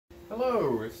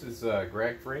Hello, this is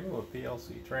Greg Freeman with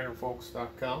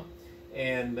PLCTrainerFolks.com,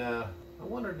 and I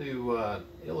wanted to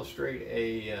illustrate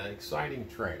a exciting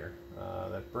trainer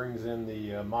that brings in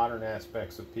the modern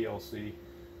aspects of PLC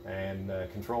and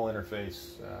control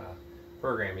interface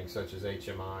programming such as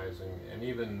HMIs and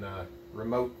even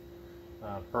remote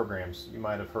programs. You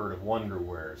might have heard of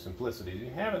Wonderware, Simplicity. If you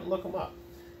haven't, look them up,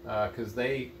 because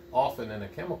they often in a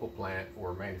chemical plant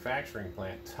or manufacturing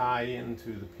plant tie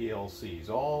into the PLCs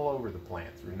all over the plant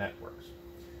through networks,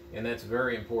 and that's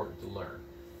very important to learn.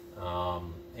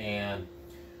 And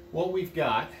what we've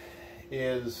got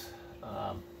is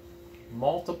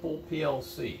multiple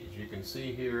PLCs. You can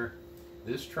see here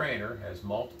this trainer has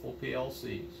multiple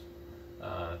PLCs.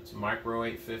 It's a micro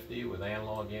 850 with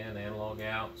analog in, analog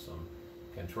out, some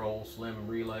control slim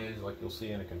relays like you'll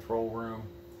see in a control room.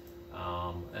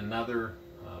 Another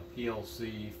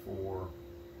PLC for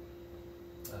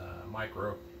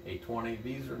micro 820.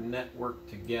 These are networked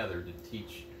together to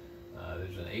teach.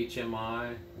 There's an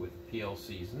HMI with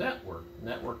PLCs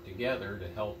networked together to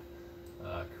help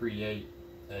create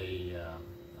a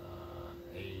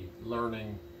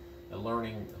learning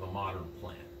of a modern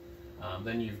plant.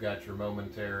 Then you've got your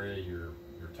momentary, your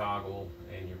toggle,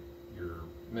 and your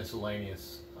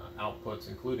miscellaneous outputs,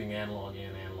 including analog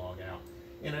in, analog out.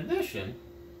 In addition,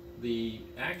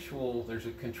 there's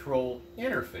a control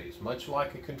interface, much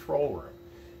like a control room.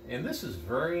 And this is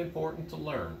very important to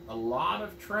learn. A lot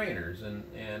of trainers, and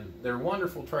they're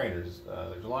wonderful trainers,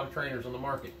 there's a lot of trainers on the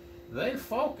market, they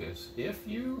focus, if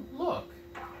you look,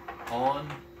 on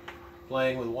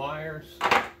playing with wires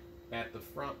at the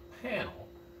front panel.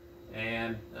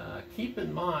 And keep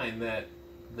in mind that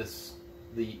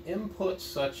the inputs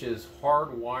such as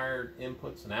hardwired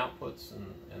inputs and outputs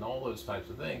and all those types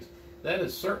of things, that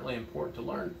is certainly important to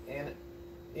learn. And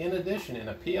in addition, in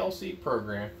a PLC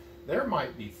program, there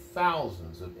might be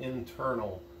thousands of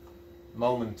internal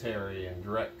momentary and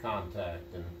direct contact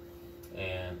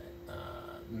and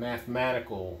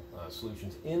mathematical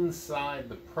solutions inside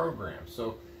the program.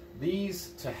 So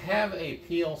to have a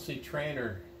PLC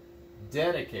trainer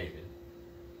dedicated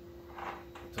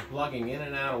to plugging in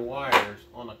and out of wires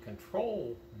on a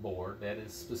control board that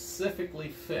is specifically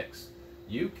fixed.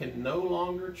 You can no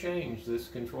longer change this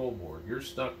control board. You're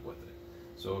stuck with it.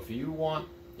 So if you want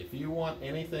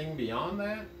anything beyond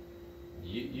that,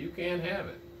 you can't have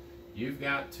it. You've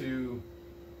got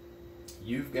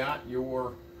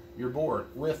your board.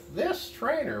 With this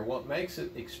trainer, what makes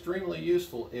it extremely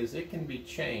useful is it can be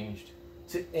changed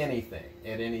to anything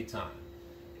at any time.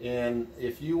 And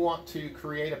if you want to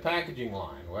create a packaging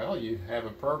line, well, you have a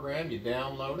program, you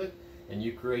download it, and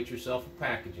you create yourself a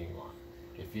packaging line.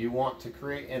 If you want to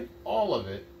create, and all of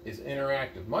it is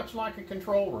interactive, much like a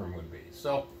control room would be.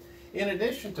 So in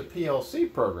addition to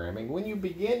PLC programming, when you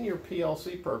begin your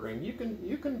PLC program, you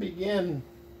can begin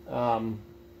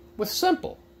with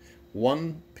simple.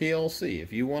 One PLC.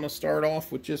 If you want to start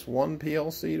off with just one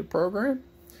PLC to program,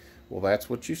 well,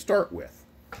 that's what you start with.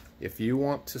 If you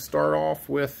want to start off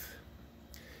with,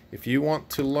 if you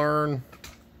want to learn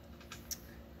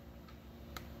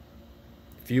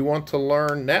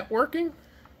networking,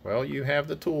 well, you have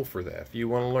the tool for that. If you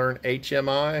want to learn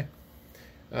HMI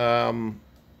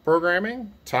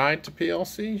programming tied to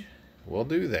PLC, we'll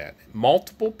do that.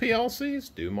 Multiple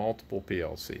PLCs, do multiple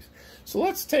PLCs. So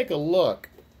let's take a look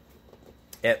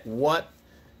at what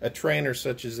a trainer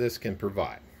such as this can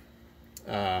provide.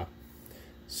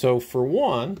 So for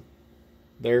one,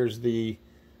 there's the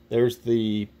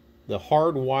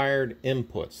hardwired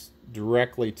inputs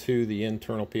directly to the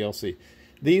internal PLC.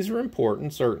 These are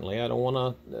important, certainly. I don't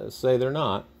want to say they're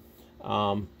not.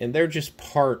 And they're just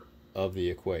part of the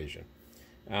equation.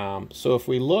 So if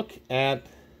we look at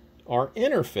our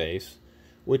interface,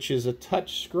 which is a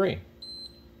touch screen,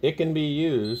 it can be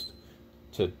used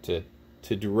to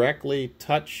directly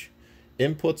touch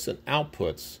inputs and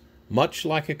outputs, much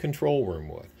like a control room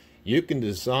would. You can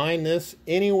design this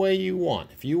any way you want.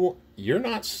 If you're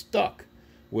not stuck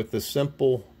with the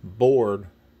simple board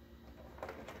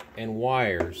and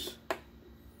wires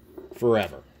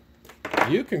forever.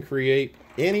 You can create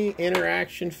any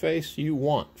interaction face you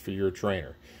want for your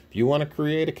trainer. If you want to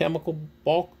create a chemical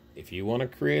bulk, if you want to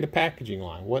create a packaging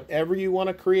line, whatever you want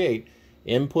to create,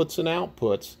 inputs and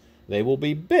outputs, they will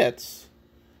be bits,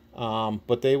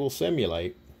 but they will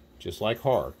simulate just like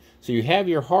hard. So you have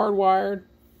your hardwired,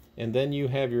 and then you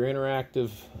have your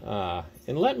interactive.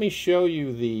 And let me show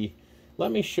you the.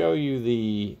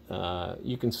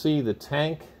 You can see the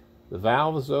tank. The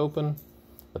valve is open.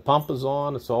 The pump is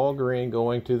on. It's all green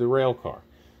going to the rail car.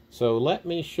 So let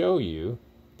me show you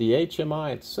the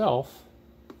HMI itself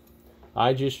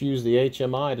I just use the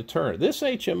HMI to turn it. This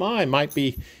HMI might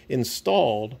be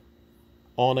installed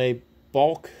on a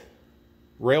bulk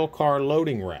rail car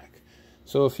loading rack.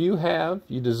 So if you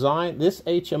design this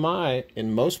HMI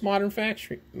in most modern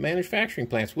manufacturing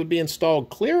plants would be installed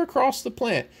clear across the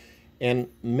plant, and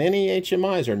many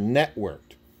HMIs are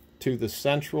networked to the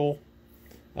central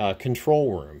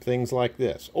control room, things like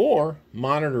this, or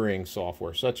monitoring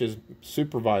software such as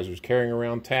supervisors carrying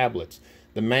around tablets,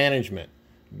 the management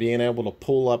being able to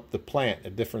pull up the plant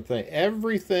at different things,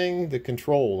 everything, the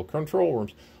control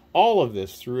rooms, all of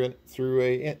this to learn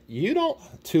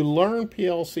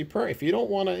PLC Pro. If you don't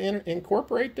want to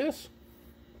incorporate this,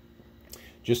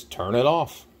 just turn it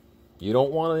off. You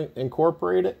don't want to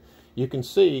incorporate it. You can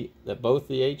see that both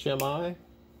the HMI,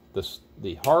 the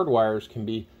hardwired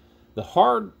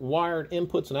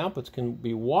inputs and outputs can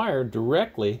be wired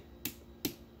directly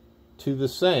to the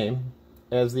same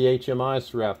as the HMIs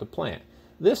throughout the plant.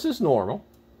 This is normal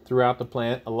throughout the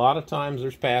plant. A lot of times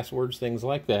there's passwords, things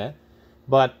like that,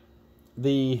 but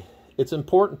it's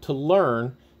important to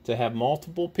learn to have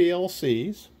multiple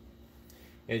PLCs.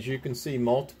 As you can see,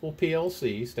 multiple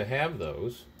PLCs, to have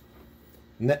those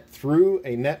through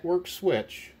a network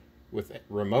switch with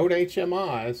remote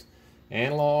HMIs,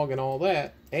 analog and all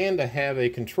that, and to have a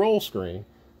control screen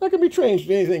that can be changed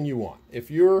to anything you want.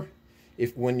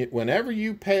 Whenever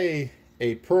you pay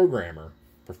a programmer,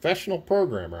 professional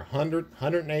programmer,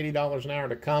 $180 an hour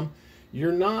to come,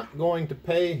 you're not going to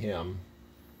pay him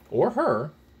or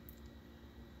her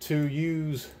to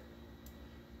use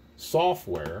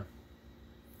software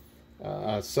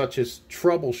such as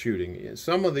troubleshooting,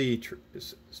 some of the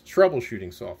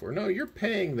troubleshooting software. No, you're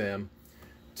paying them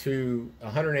to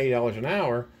 $180 an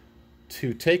hour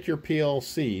to take your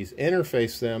PLCs,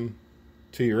 interface them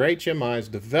to your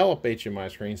HMIs, develop HMI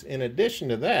screens. In addition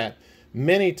to that,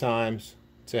 many times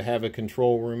to have a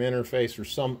control room interface or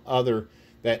some other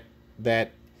that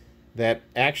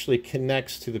actually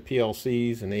connects to the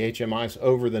PLCs and the HMIs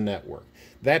over the network.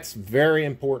 That's very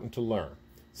important to learn.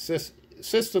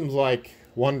 Systems like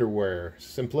Wonderware,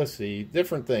 Simplicity,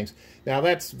 different things. Now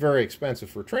that's very expensive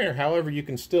for a trainer. However, you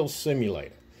can still simulate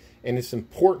it. And it's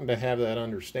important to have that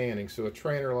understanding. So a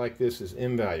trainer like this is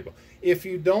invaluable. If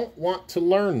you don't want to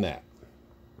learn that,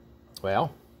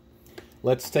 well,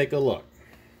 let's take a look.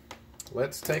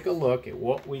 Let's take a look at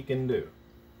what we can do.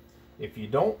 If you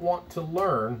don't want to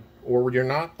learn, or you're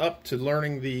not up to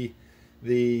learning you're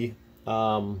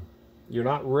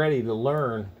not ready to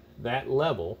learn that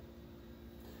level,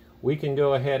 we can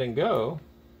go ahead and go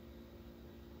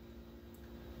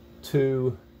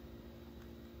to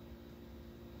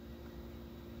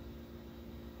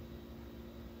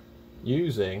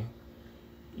use the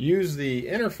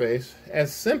interface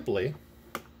as simply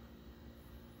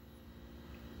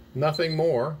nothing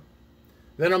more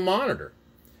than a monitor.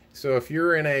 So if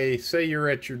you're say you're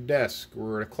at your desk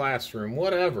or in a classroom,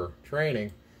 whatever,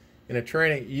 in a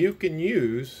training, you can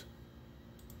use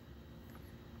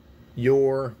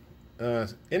your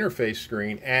interface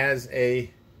screen as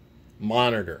a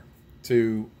monitor.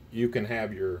 You can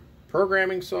have your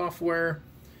programming software,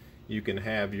 you can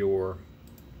have your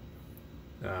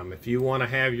if you want to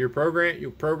have your program,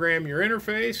 you program your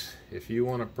interface. If you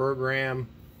want to program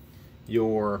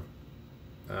your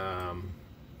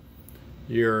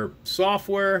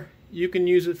software, you can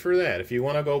use it for that. If you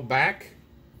want to go back,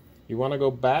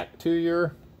 to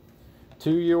your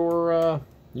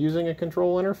using a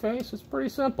control interface, it's pretty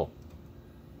simple.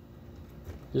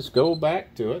 Just go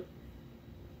back to it,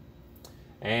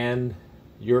 and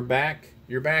you're back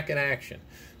in action.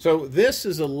 So this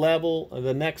is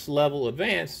the next level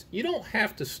advanced. You don't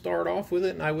have to start off with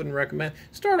it, and I wouldn't recommend.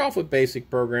 Start off with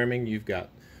basic programming. You've got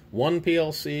one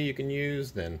PLC you can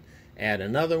use, then add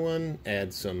another one,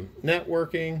 add some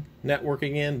networking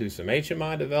in, do some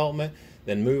HMI development,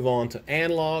 then move on to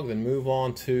analog, then move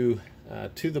on to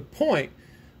the point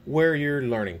where you're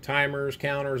learning timers,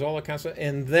 counters, all that kind of stuff,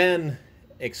 and then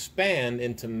expand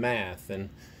into math and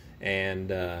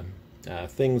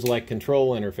things like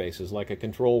control interfaces, like a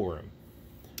control room,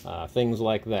 things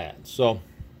like that. So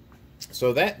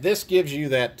this gives you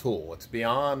that tool. It's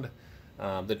beyond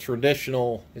the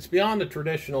traditional. It's beyond the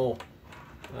traditional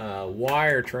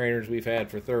wire trainers we've had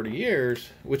for 30 years,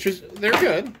 they're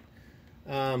good,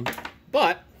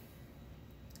 but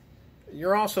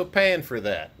you're also paying for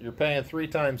that. You're paying 3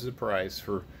 times the price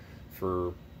for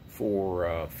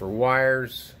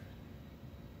wires,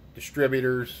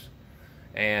 distributors,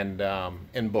 and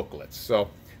booklets. So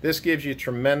this gives you a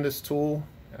tremendous tool,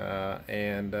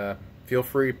 and feel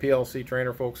free,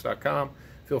 plctrainerfolks.com.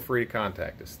 Feel free to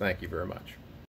contact us. Thank you very much.